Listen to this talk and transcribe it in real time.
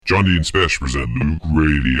Jondi and Spesh present Loöq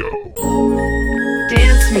Radio.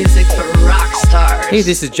 Dance music for rock stars. Hey,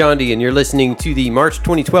 this is Jondi, and you're listening to the March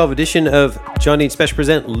 2012 edition of Jondi and Spesh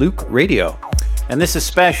present Loöq Radio. And this is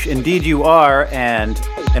Spesh, indeed you are, and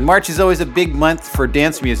March is always a big month for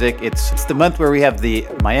dance music. It's the month where we have the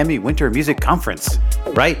Miami Winter Music Conference.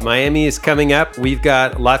 Right, Miami is coming up. We've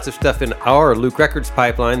got lots of stuff in our Loöq Records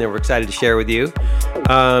pipeline that we're excited to share with you.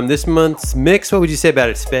 This month's mix, what would you say about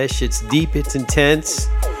it, Spesh? It's deep, it's intense.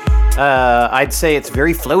 I'd say it's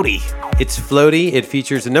very floaty. It's floaty. It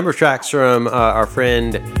features a number of tracks from our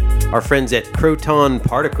friends at Proton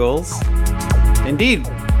Particles. Indeed.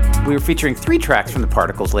 We were featuring 3 tracks from the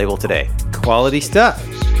Particles label today. Quality stuff.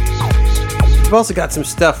 We've also got some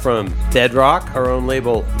stuff from Bedrock, our own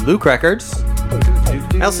label, Loöq Records.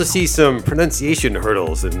 I also see some pronunciation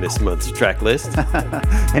hurdles in this month's track list.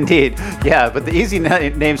 Indeed. Yeah, but the easy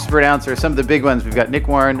names to pronounce are some of the big ones. We've got Nick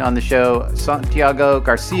Warren on the show, Santiago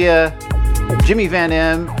Garcia, Jimmy Van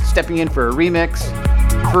M stepping in for a remix,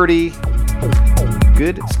 Ferdy.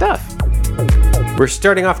 Good stuff. We're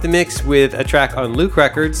starting off the mix with a track on Loöq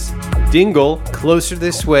Records, Dingle, Closer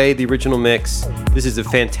This Way, the original mix. This is a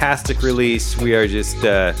fantastic release. We are just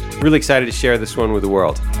really excited to share this one with the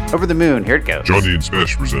world. Over the moon, here it goes. Jondi and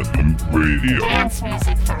Spesh present Loöq Radio. Dance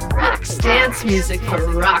music for rock stars. Dance music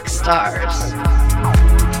for rock stars.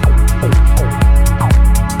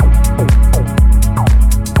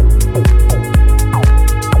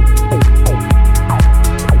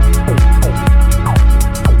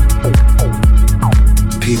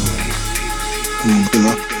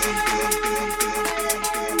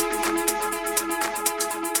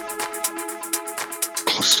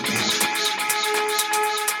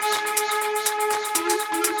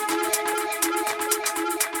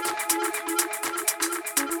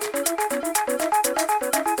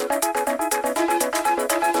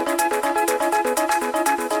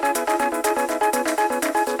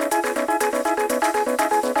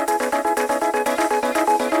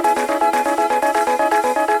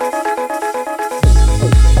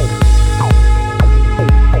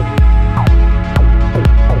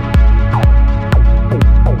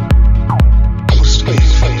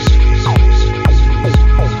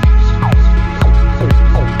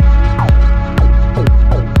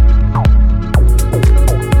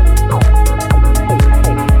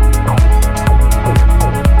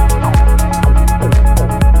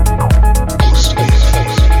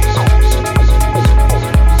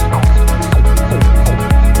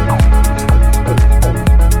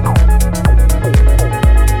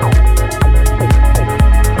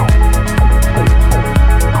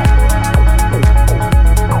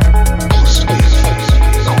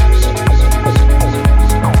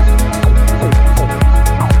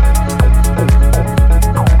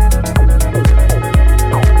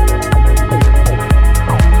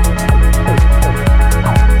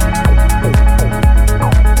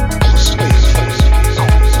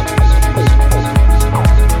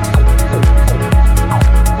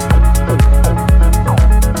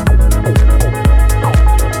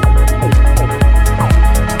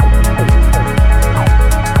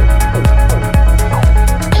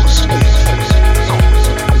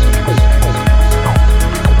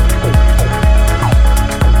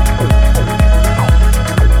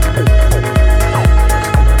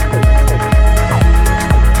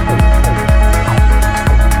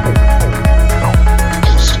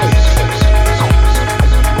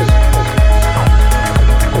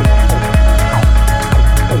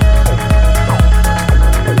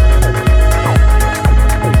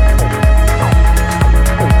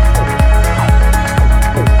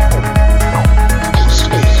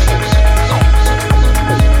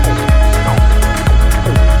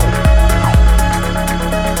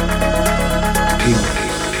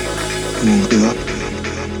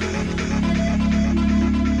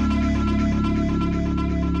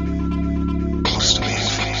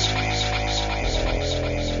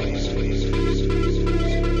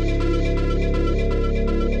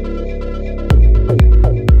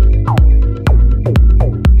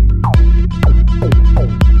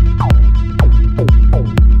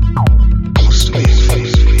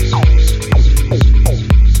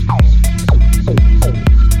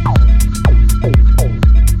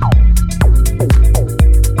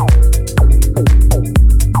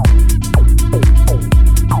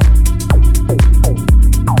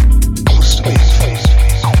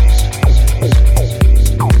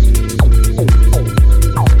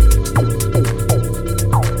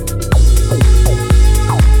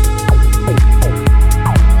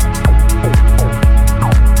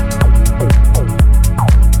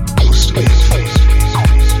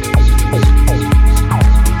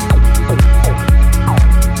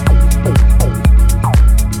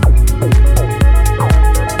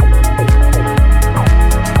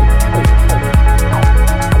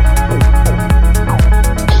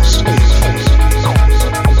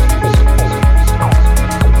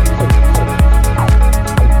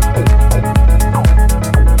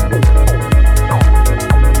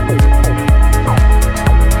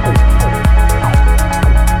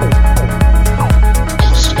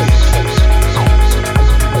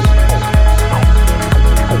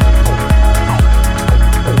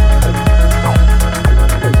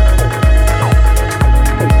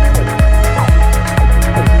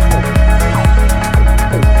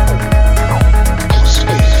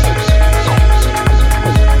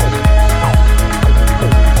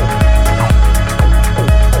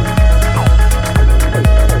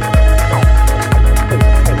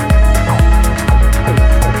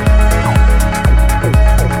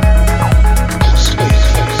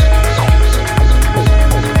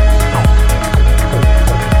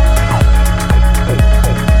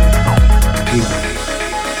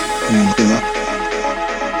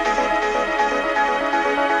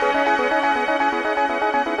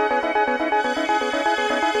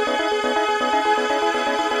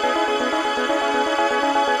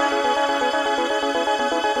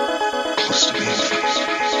 supposed to be.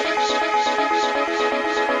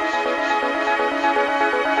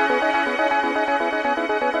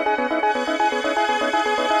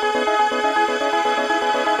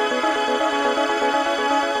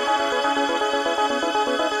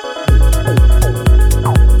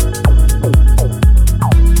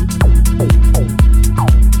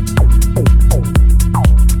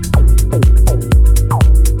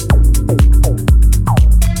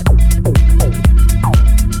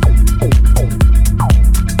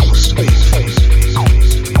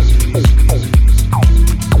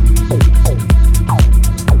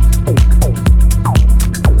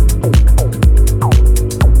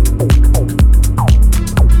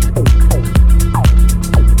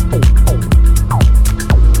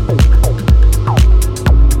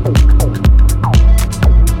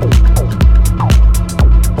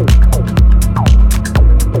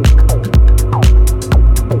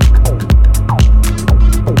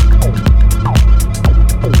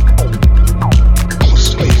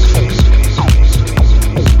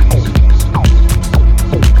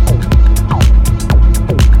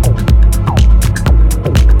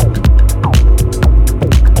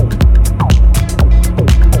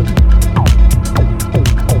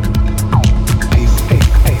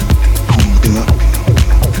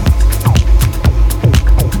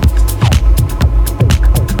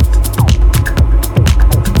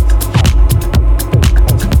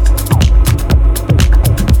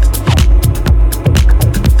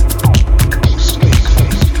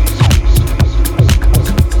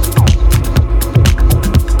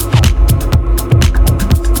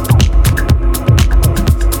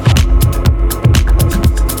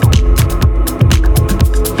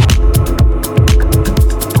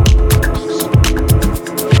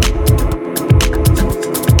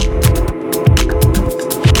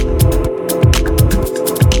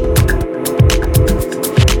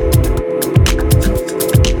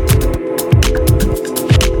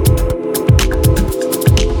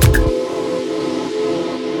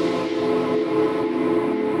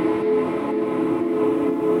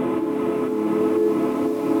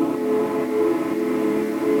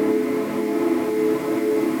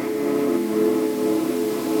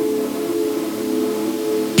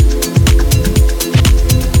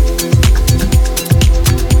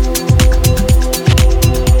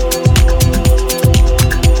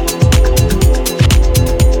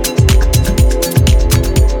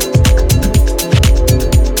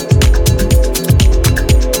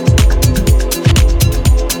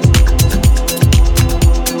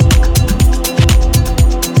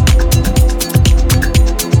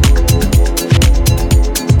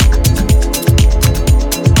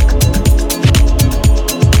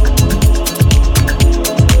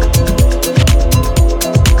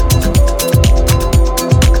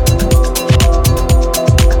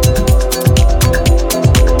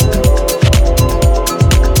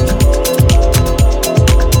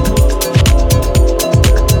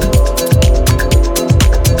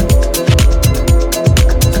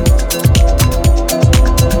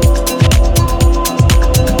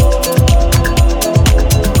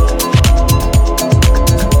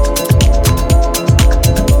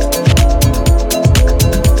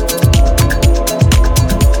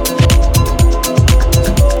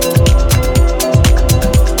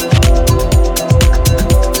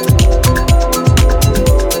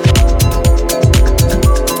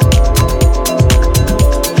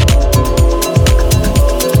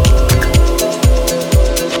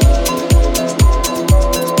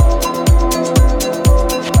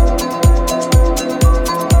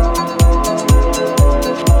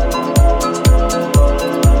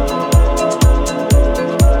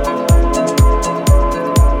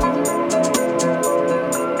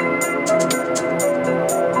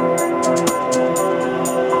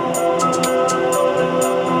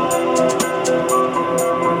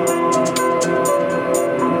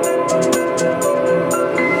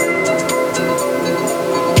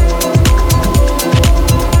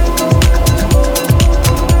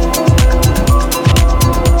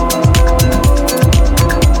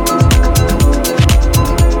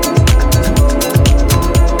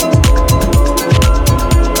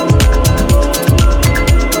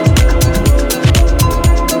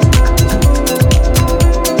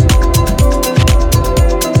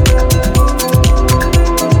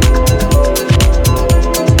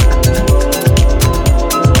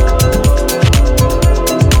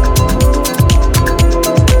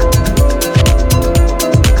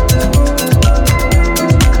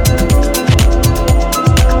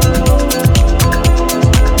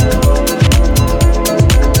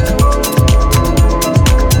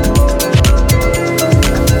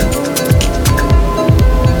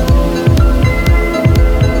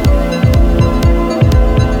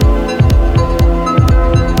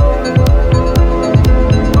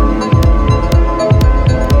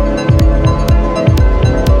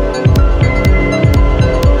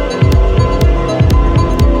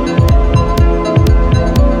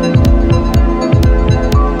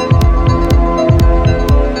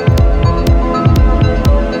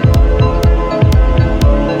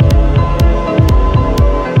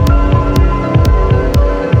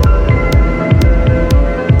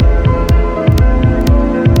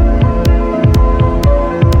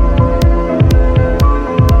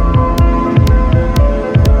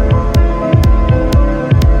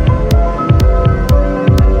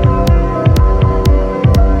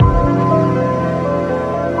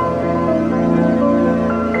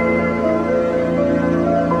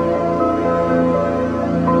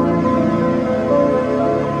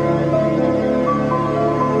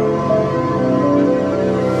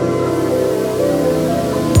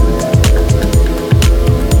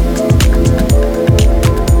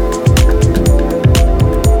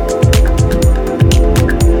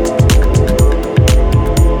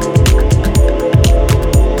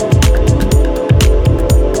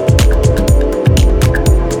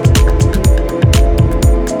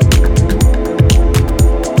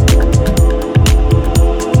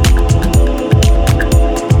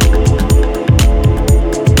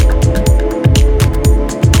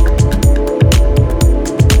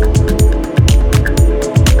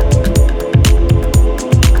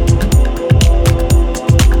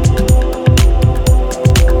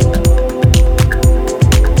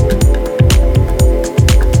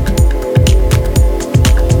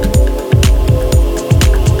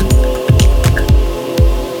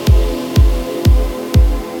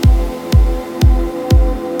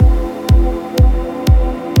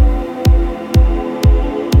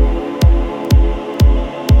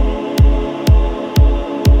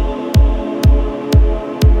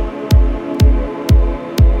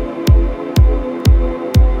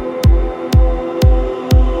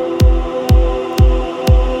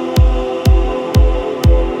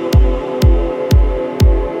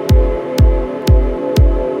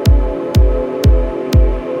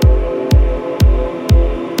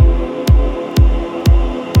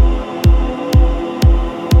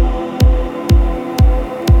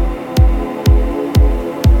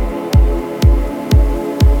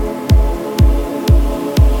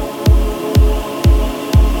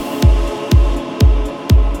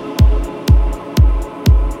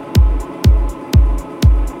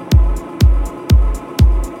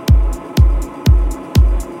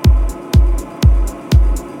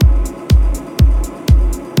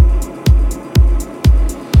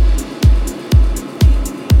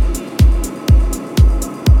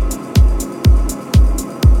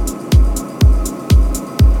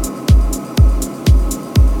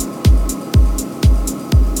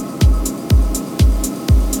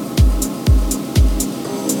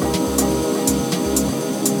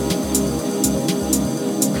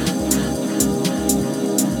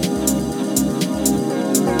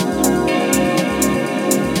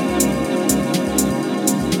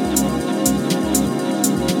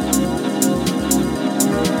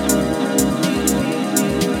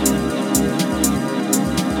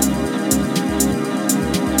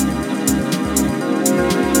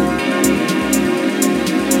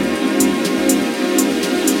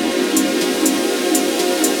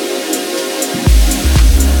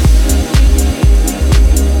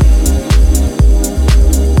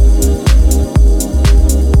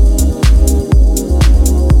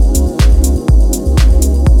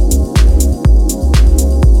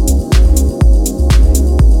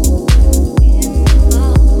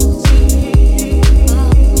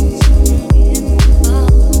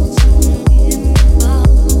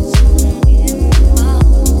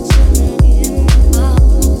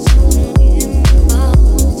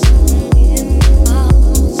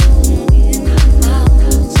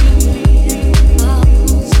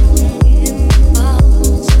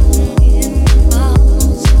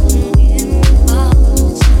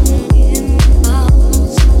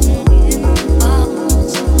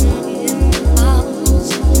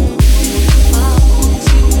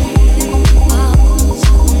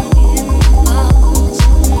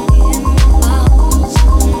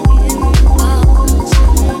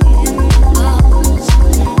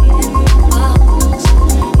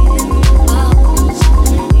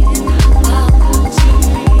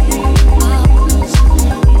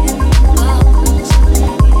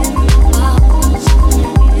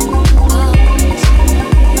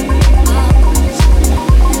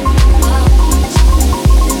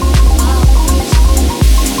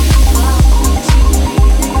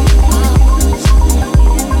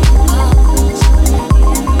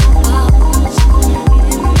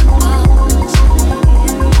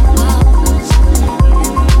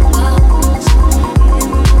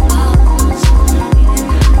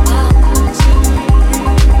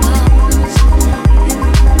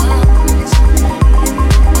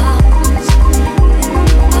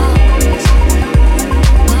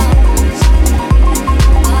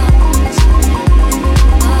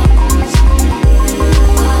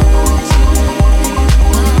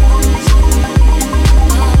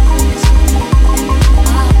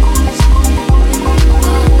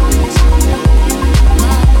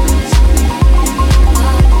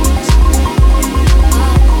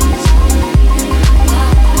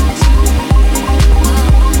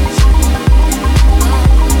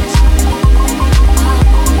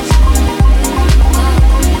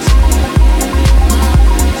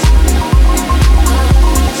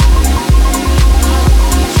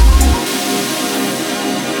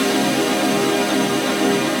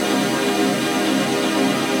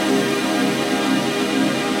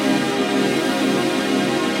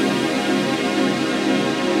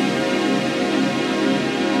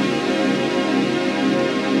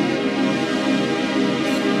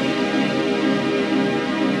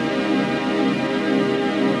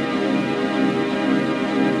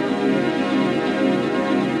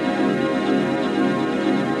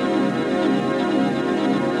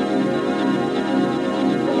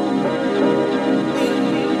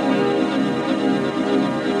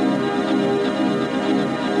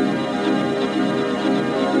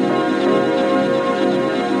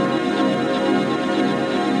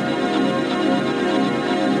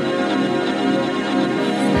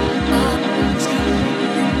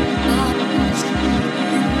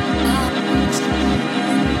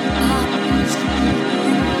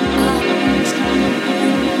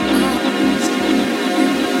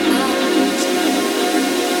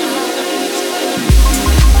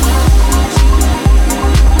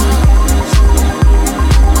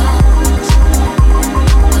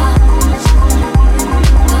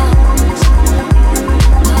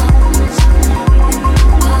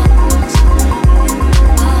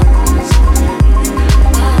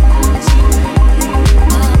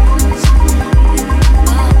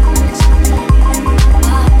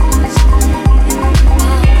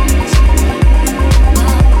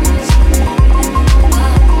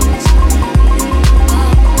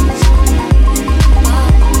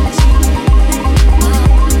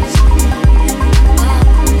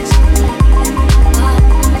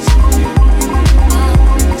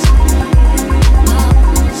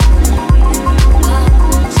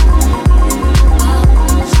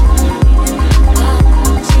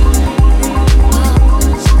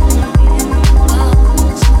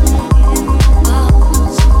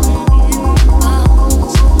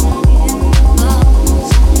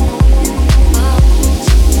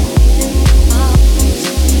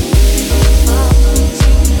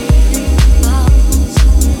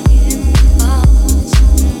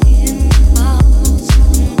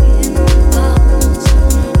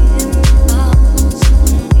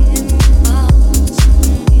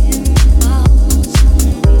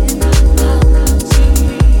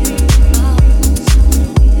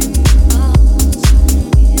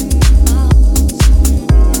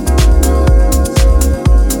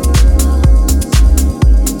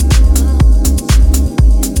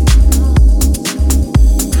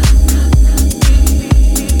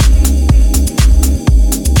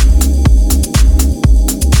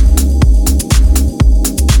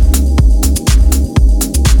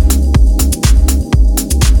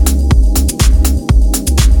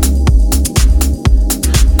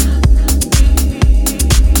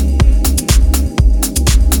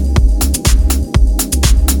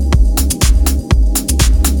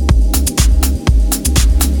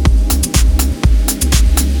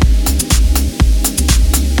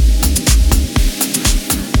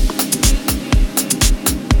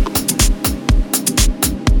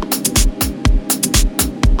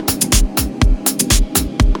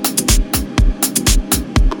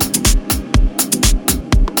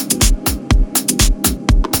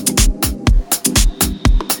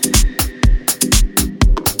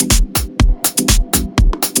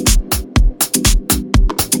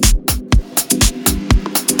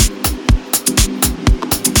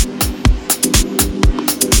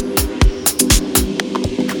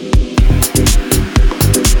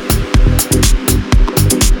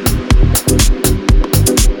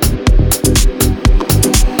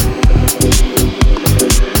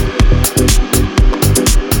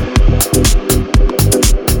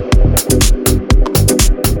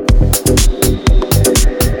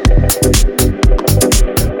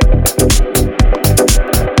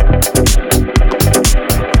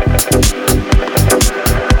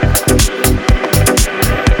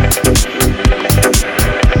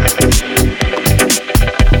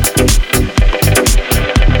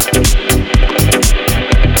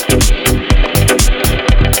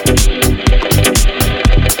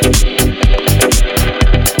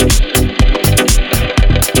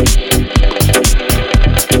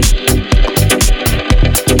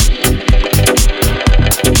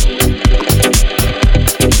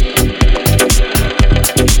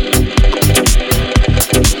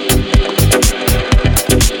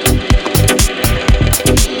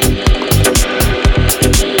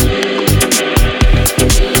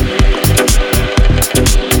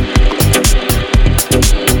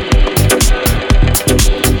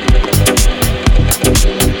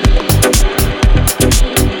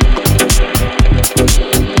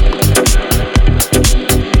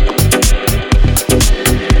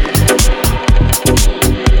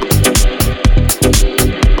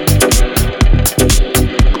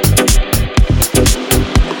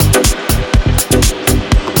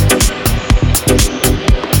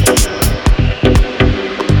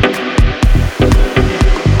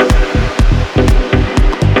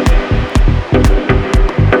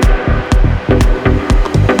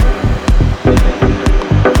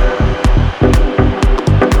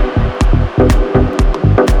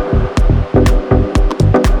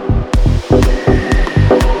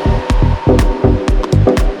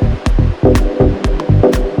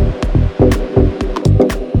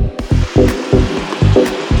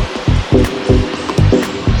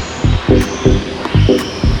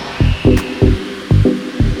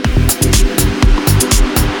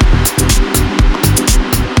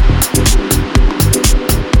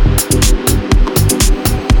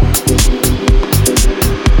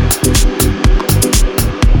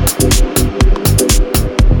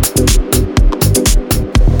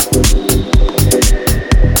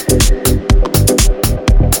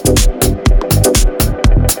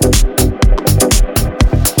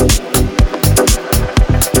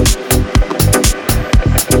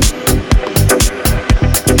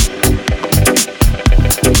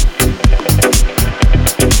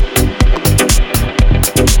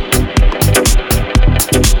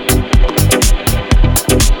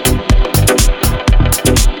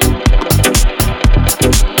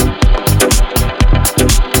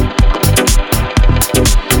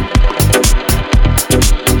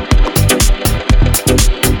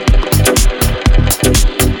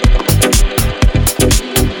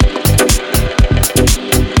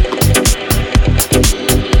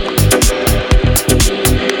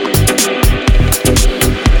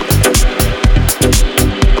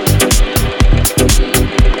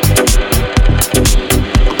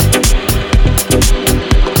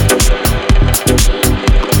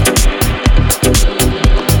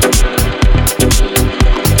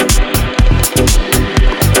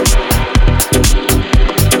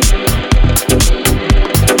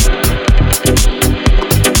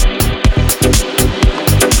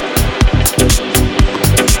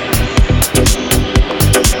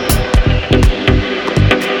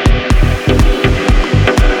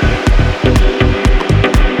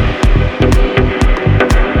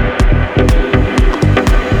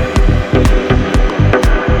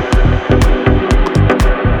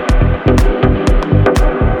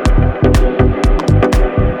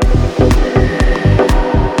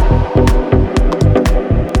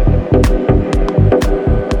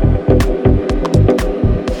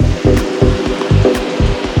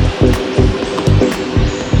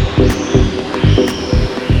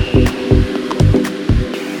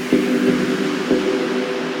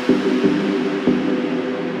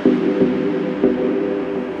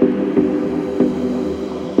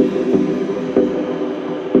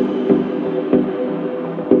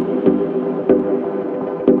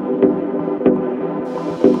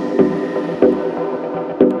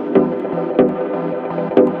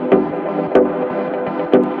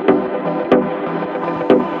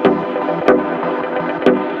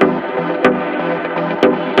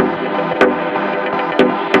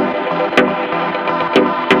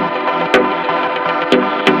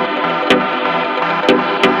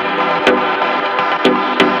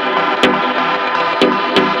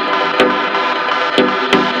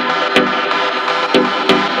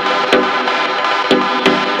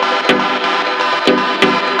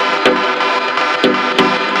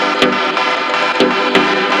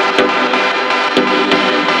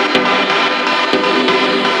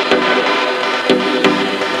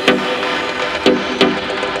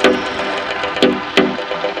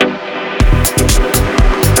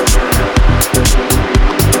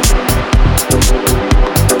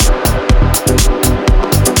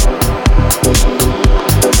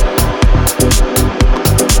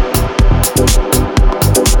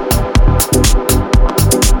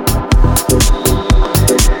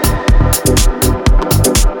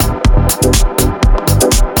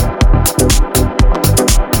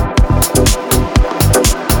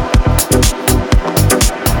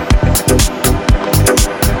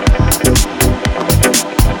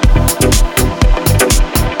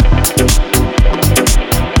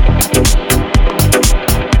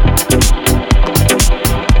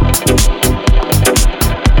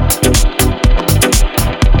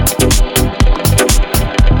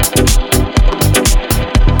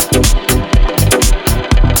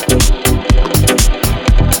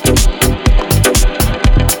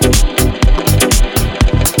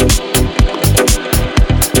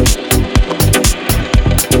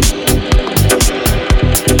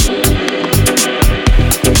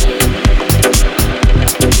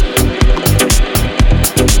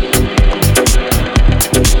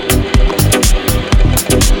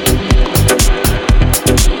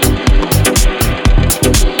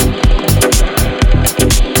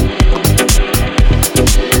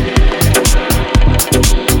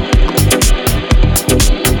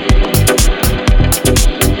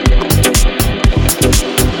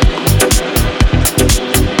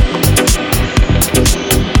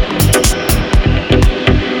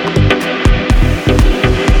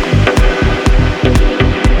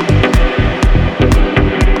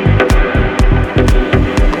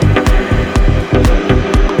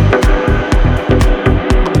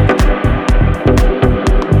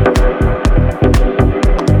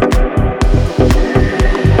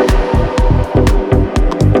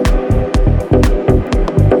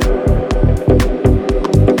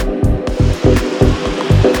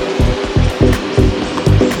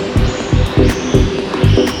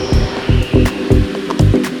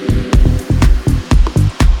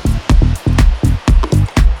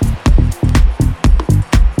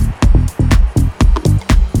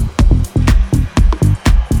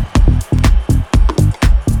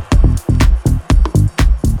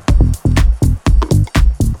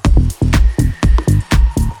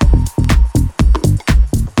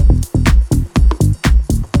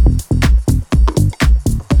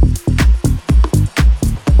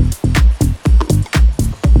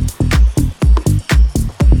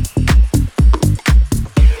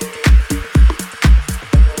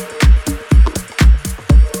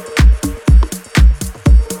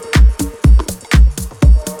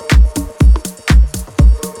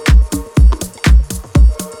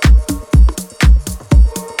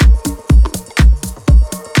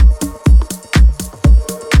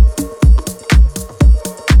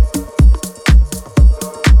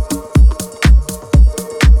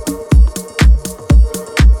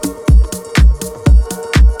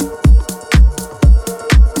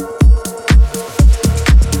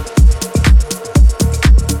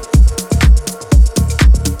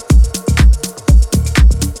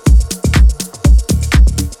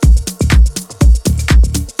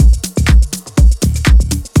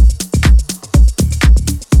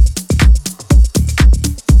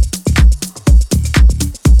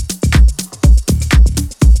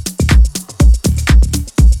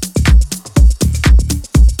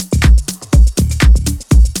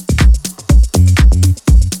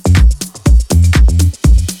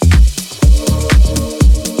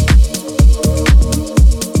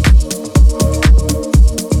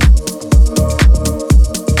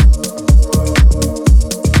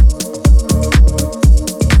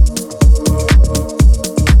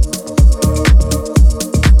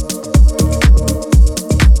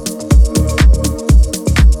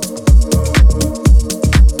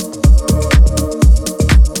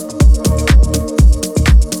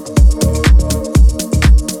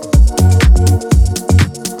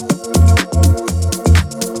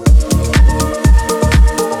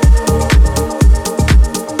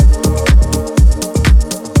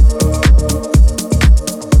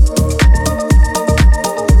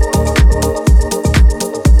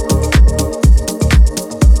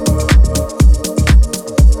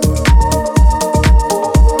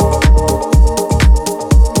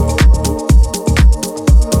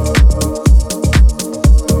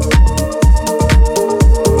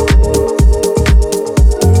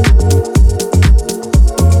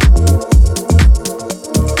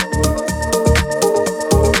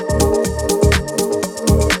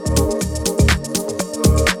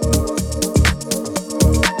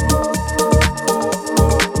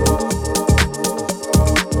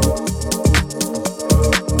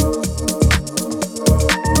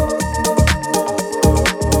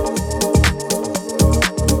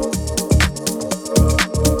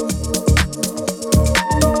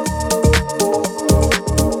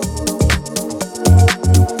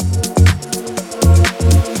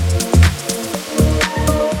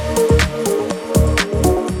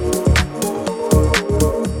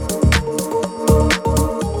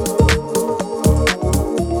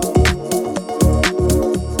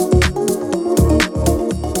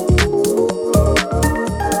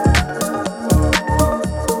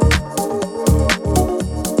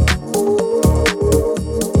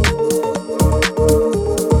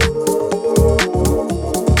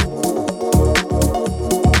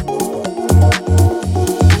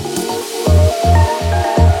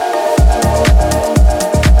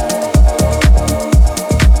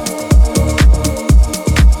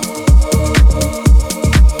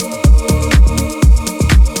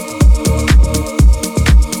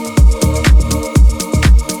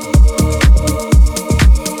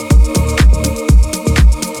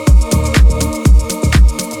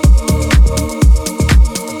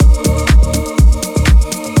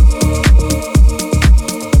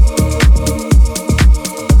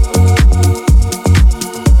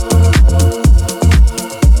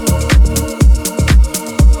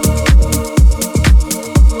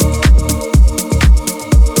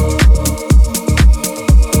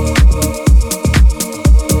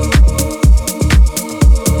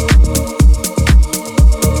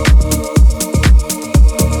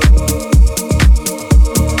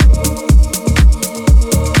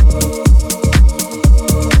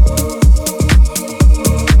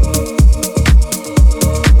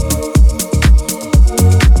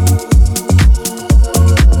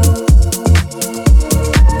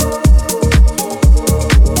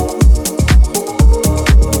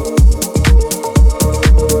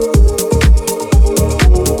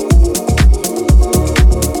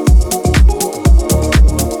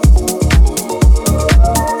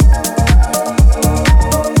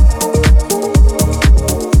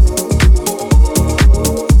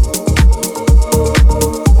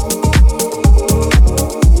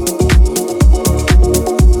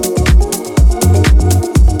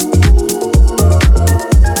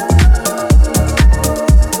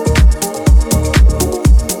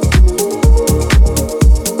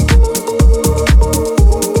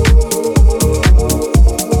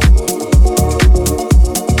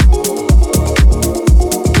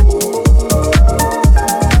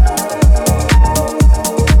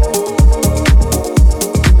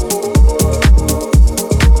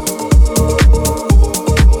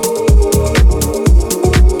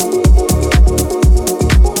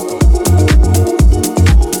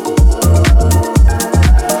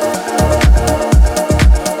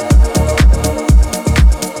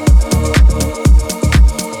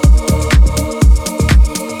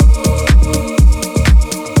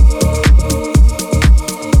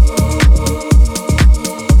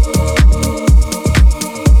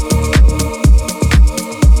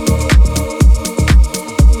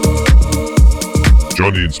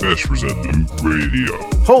 and Spesh present Loöq Radio.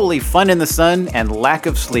 Holy fun in the sun and lack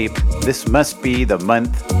of sleep. This must be the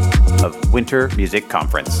month of Winter Music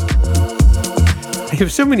Conference. I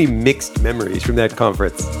have so many mixed memories from that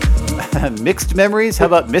conference. Mixed memories? How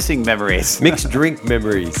about missing memories? Mixed drink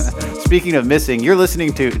memories. Speaking of missing, you're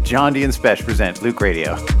listening to Jondi and Spesh present Loöq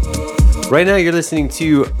Radio. Right now you're listening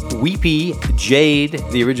to Weepy Jade,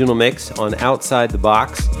 the original mix on Outside the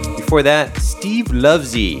Box. Before that, Steve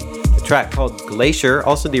Lovesy, a track called Glacier,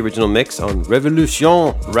 also the original mix on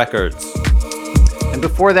Loöq Records. And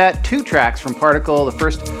before that, 2 tracks from Particle. The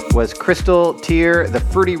first was Crystal Tear, the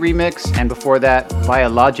Fruity remix, and before that,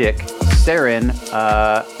 Biologic, Sarin,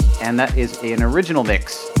 and that is an original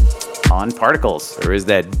mix on Particles. Or is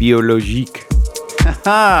that Biologique?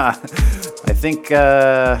 I think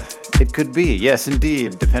it could be, yes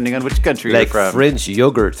indeed, depending on which country like you're from. French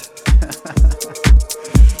yogurt.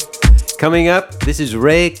 Coming up, this is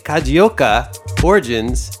Ray Kajioka,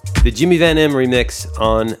 Origins, the Jimmy Van M remix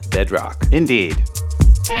on Bedrock. Indeed.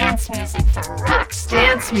 Dance music for rocks.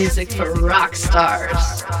 Dance music for rock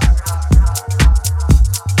stars.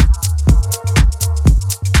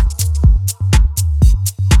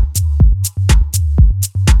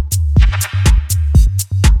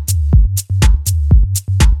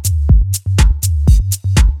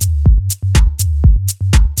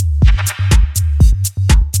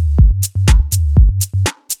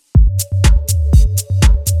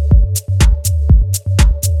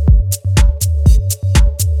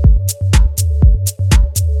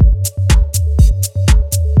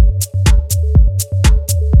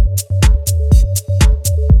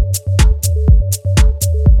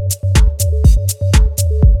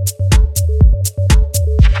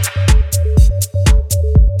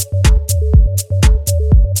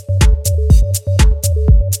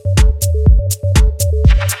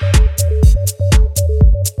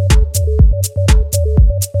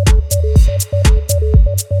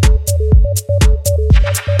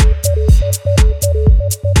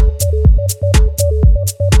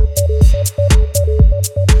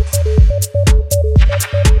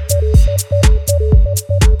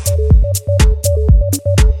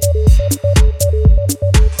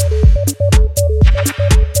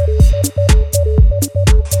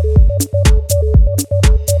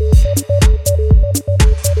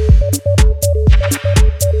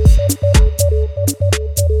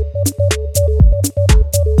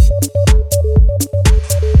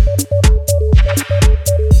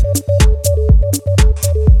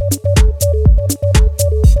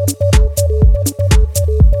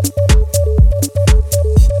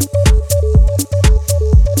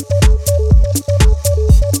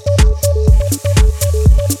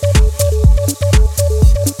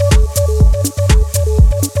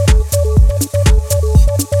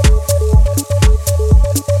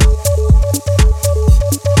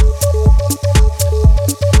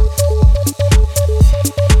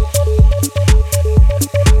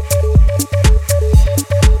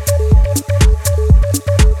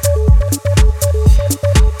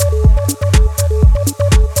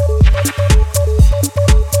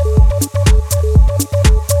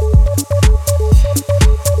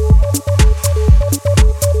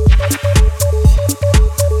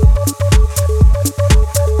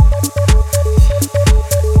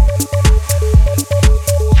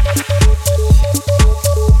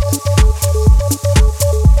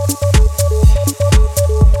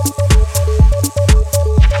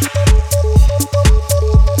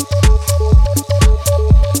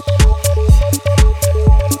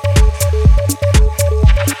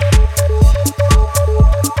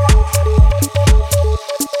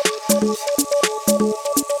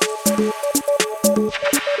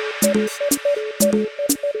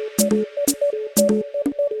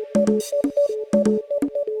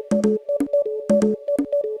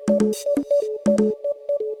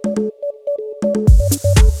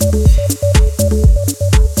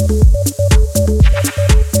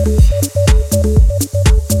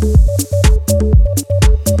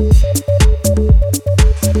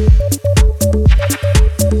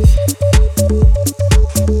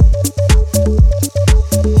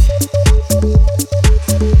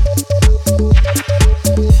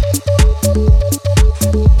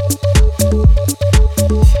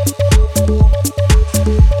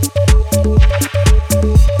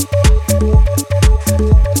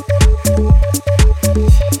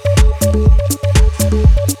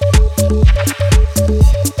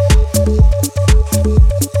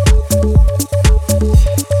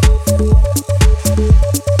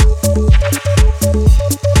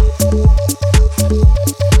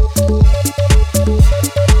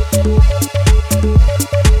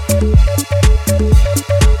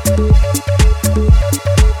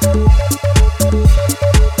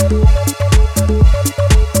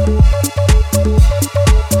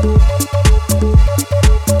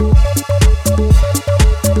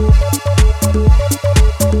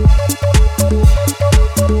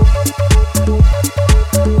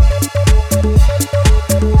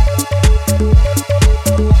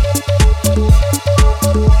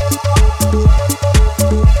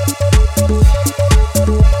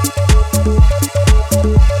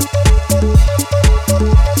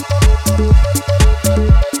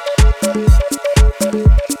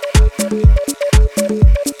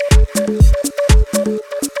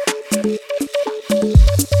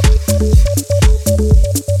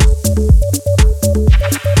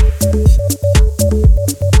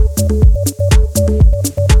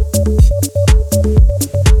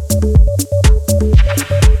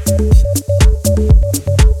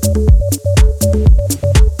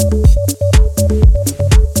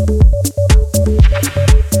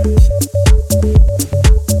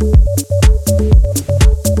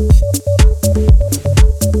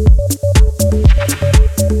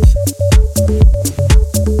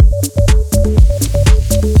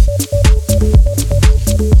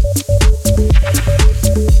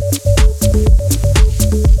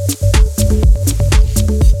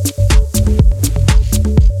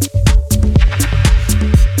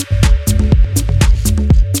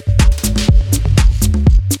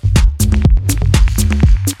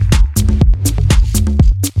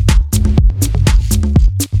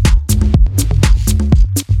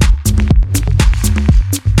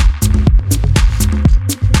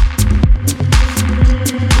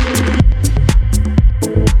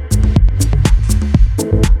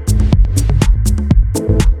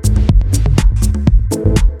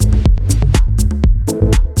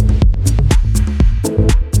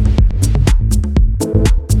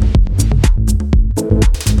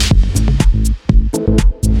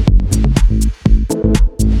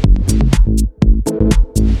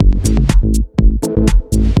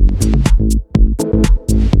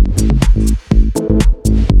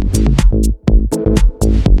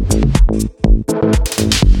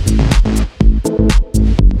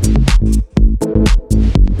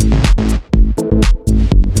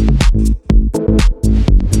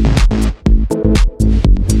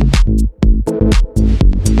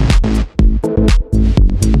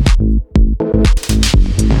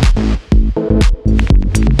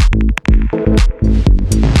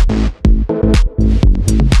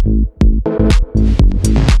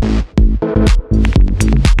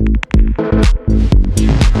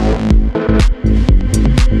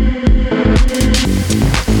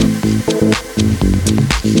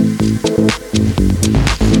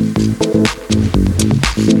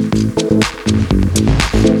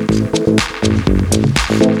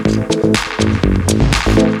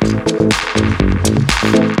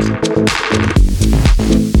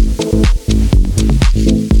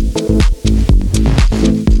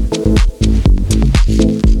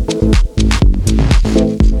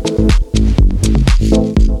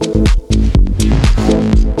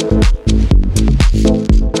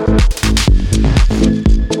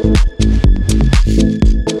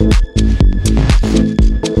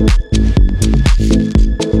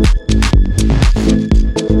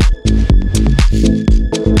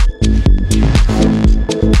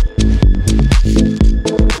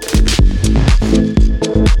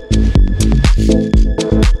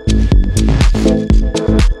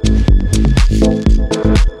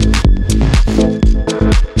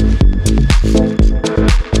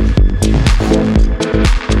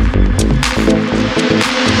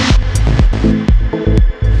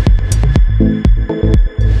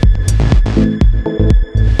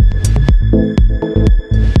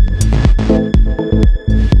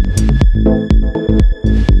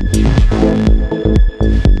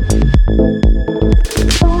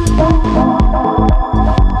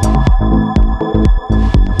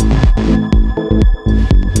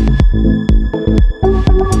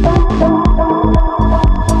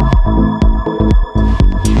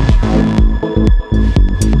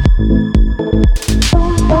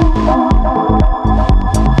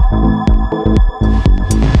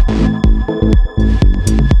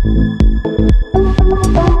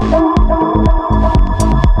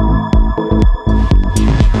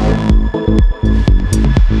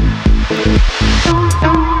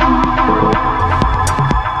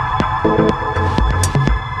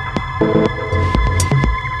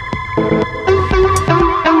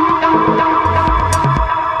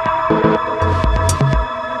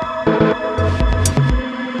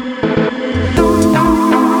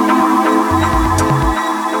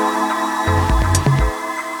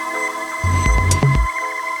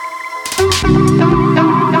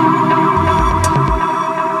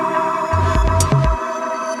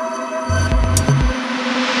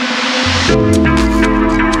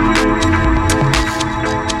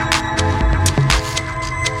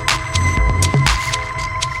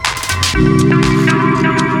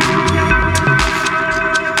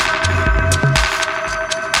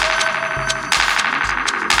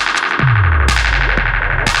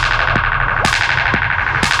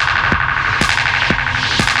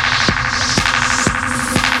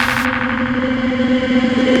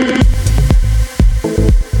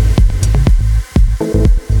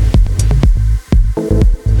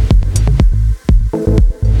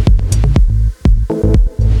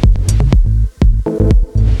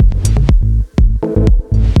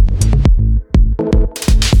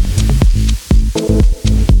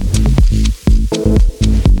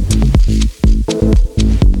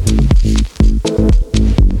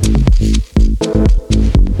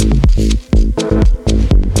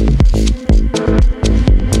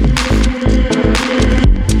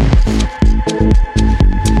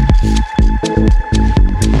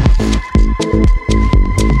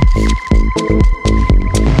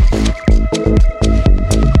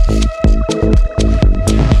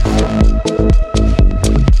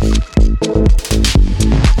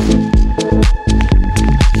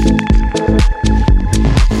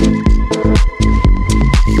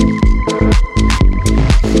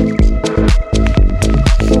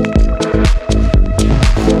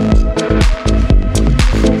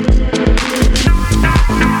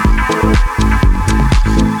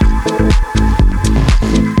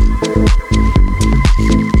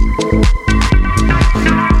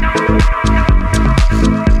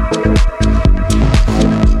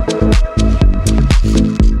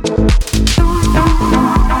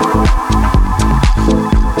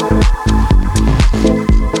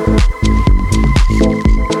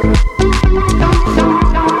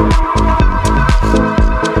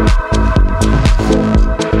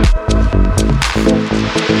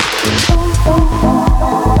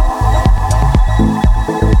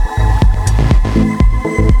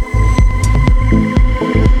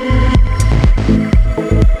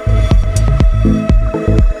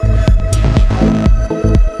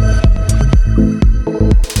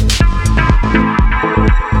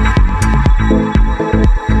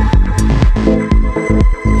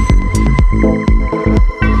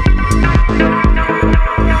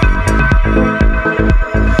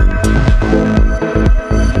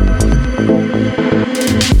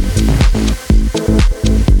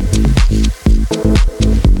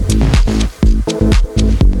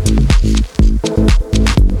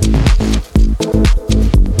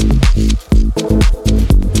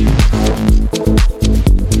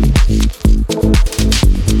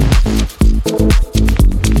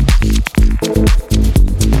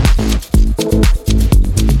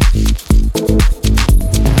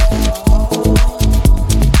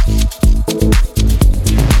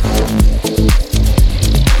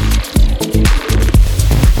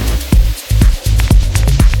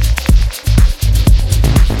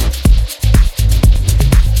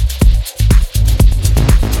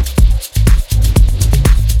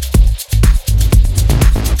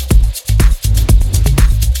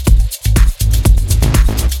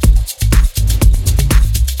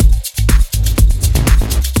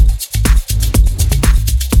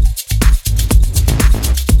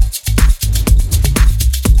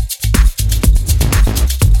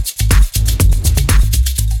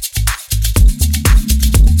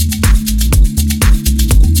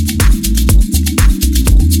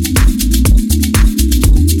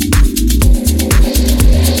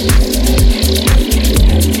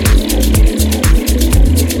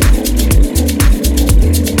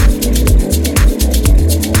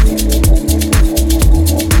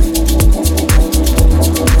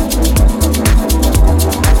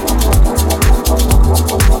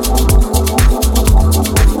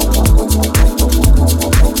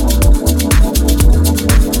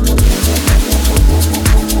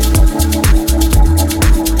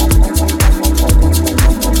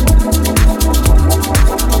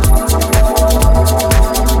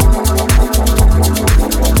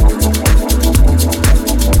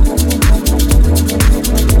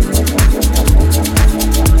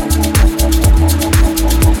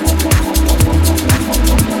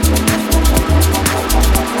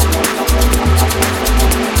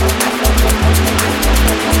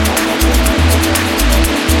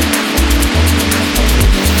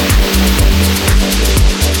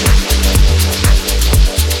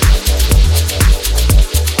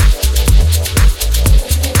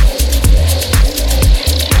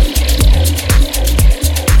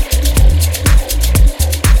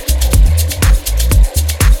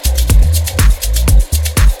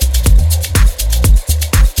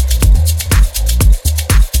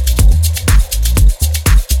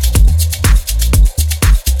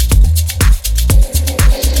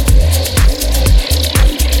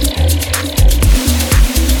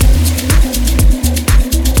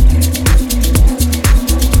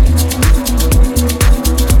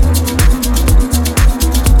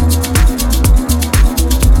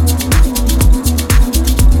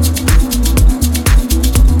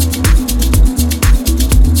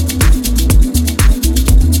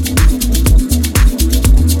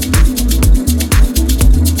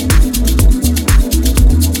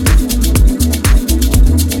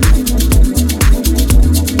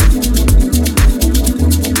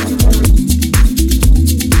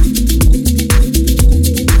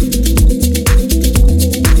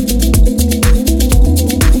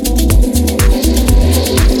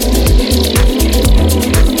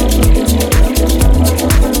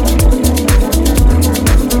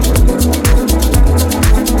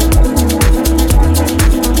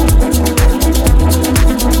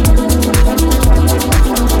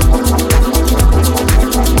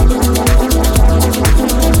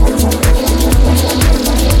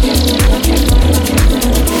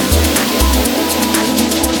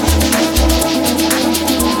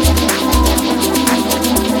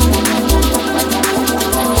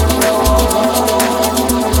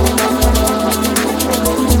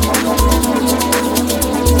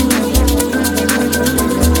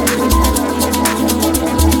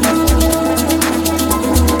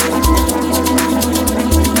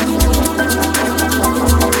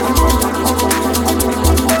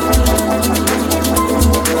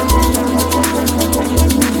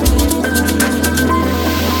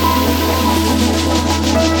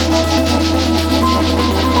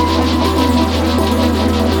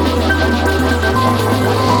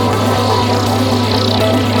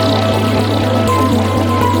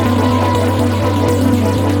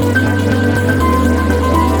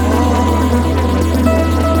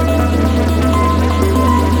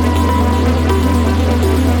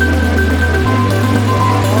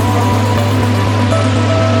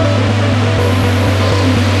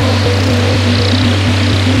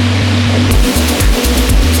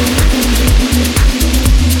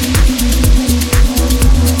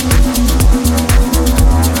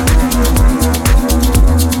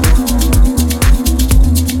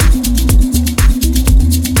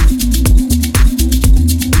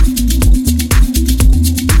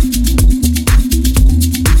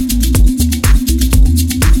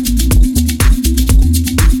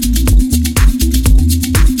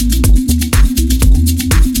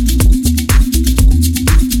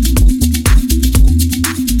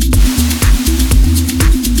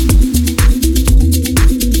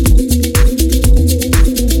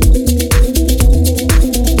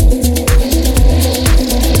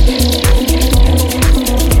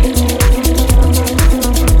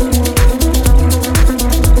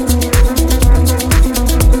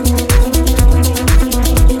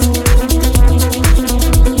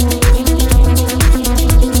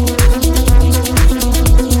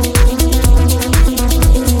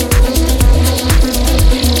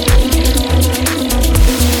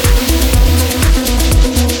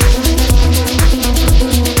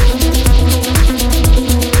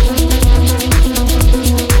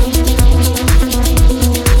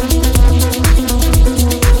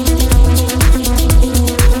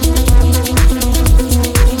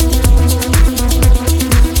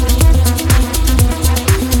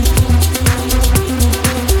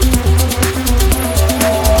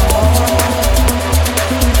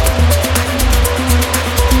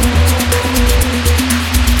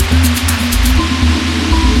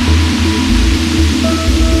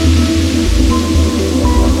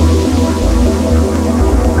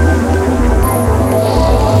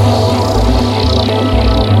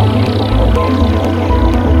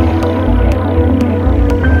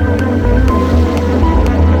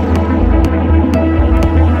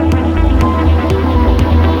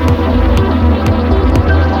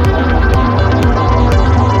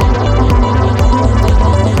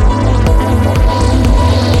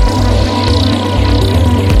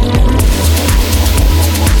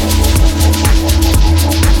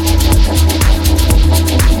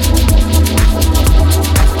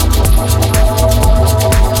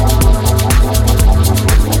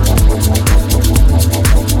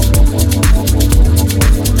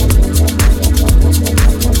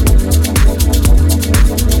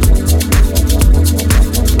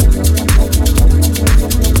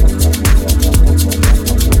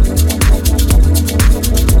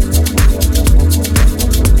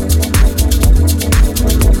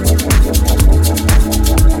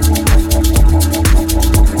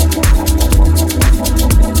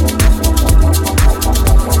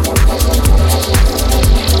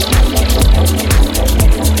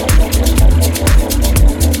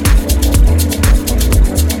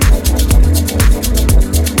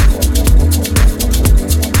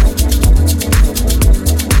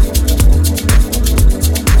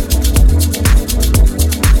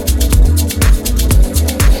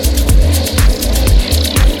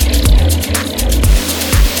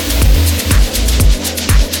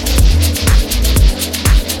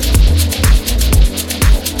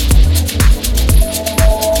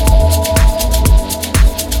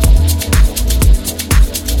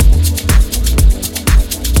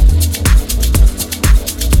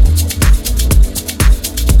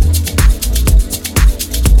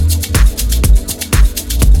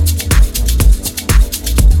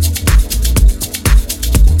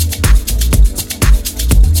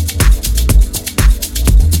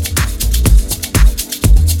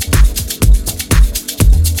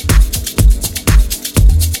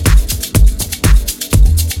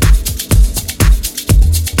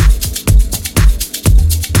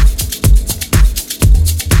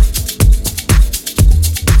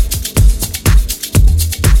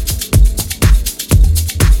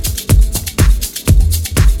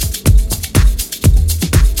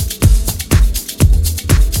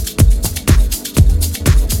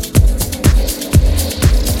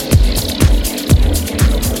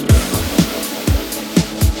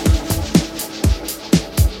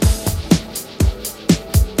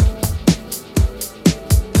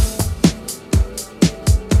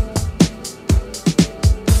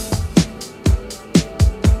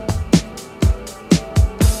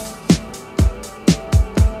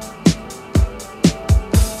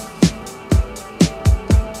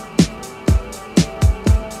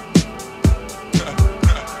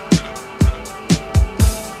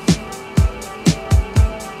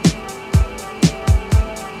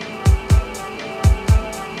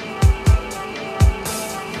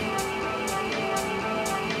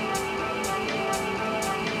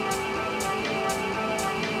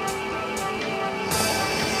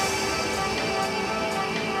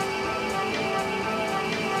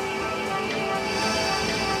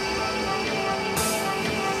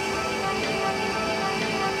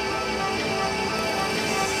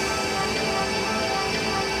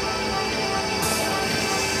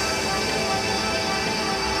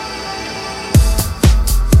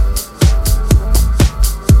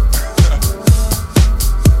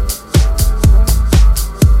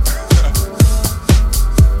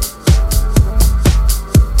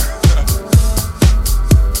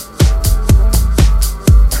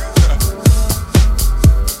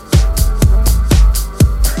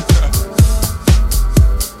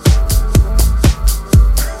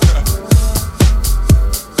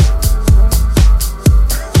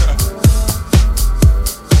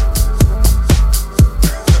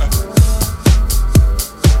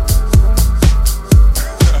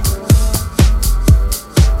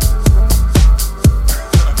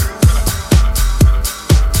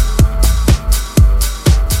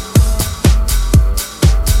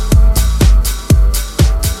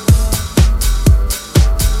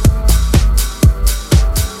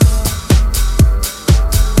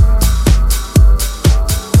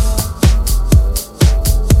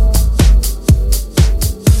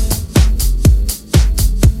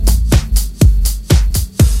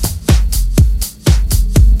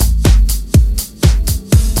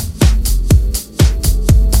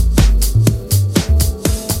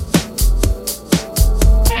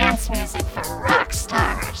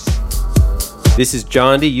 This is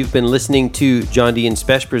Jondi. You've been listening to Jondi and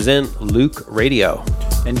Spesh present Loöq Radio.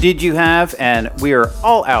 And did you have? And we are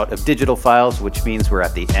all out of digital files, which means we're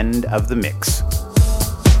at the end of the mix.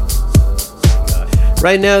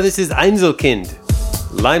 Right now, this is Einzelkind.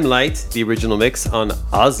 Limelight, the original mix on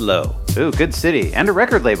Oslo. Ooh, good city. And a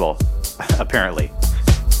record label, apparently.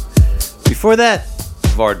 Before that,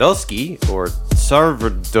 Tvardowski, or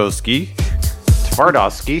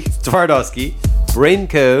Tvardowski, Brain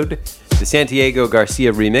Code, the Santiago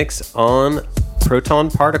Garcia remix on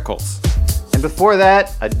Proton Particles. And before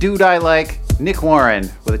that, a dude I like, Nick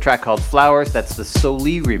Warren, with a track called Flowers. That's the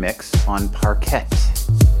Soli remix on Parquet.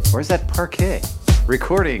 Where's that Parquet?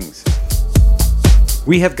 Recordings.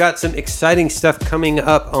 We have got some exciting stuff coming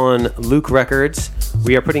up on Loöq Records.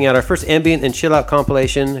 We are putting out our first ambient and chill out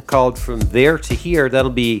compilation called From There to Here.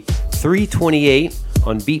 That'll be 328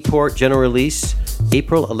 on Beatport, general release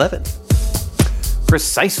April 11th.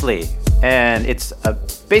 Precisely. And it's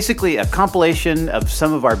basically a compilation of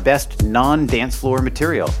some of our best non-dance floor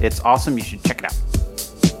material. It's awesome. You should check it out.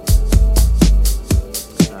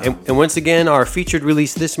 And once again, our featured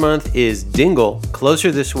release this month is Dingle,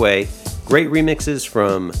 Closer This Way. Great remixes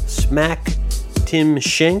from Smack, Tim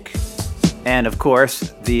Schenk, and of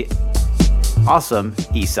course, the awesome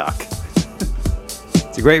Isak.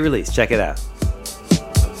 It's a great release. Check it out.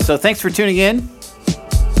 So thanks for tuning in.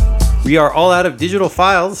 We are all out of digital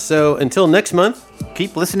files, so until next month,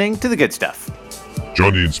 keep listening to the good stuff.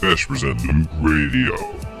 Jondi and Spesh present Loöq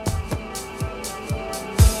Radio.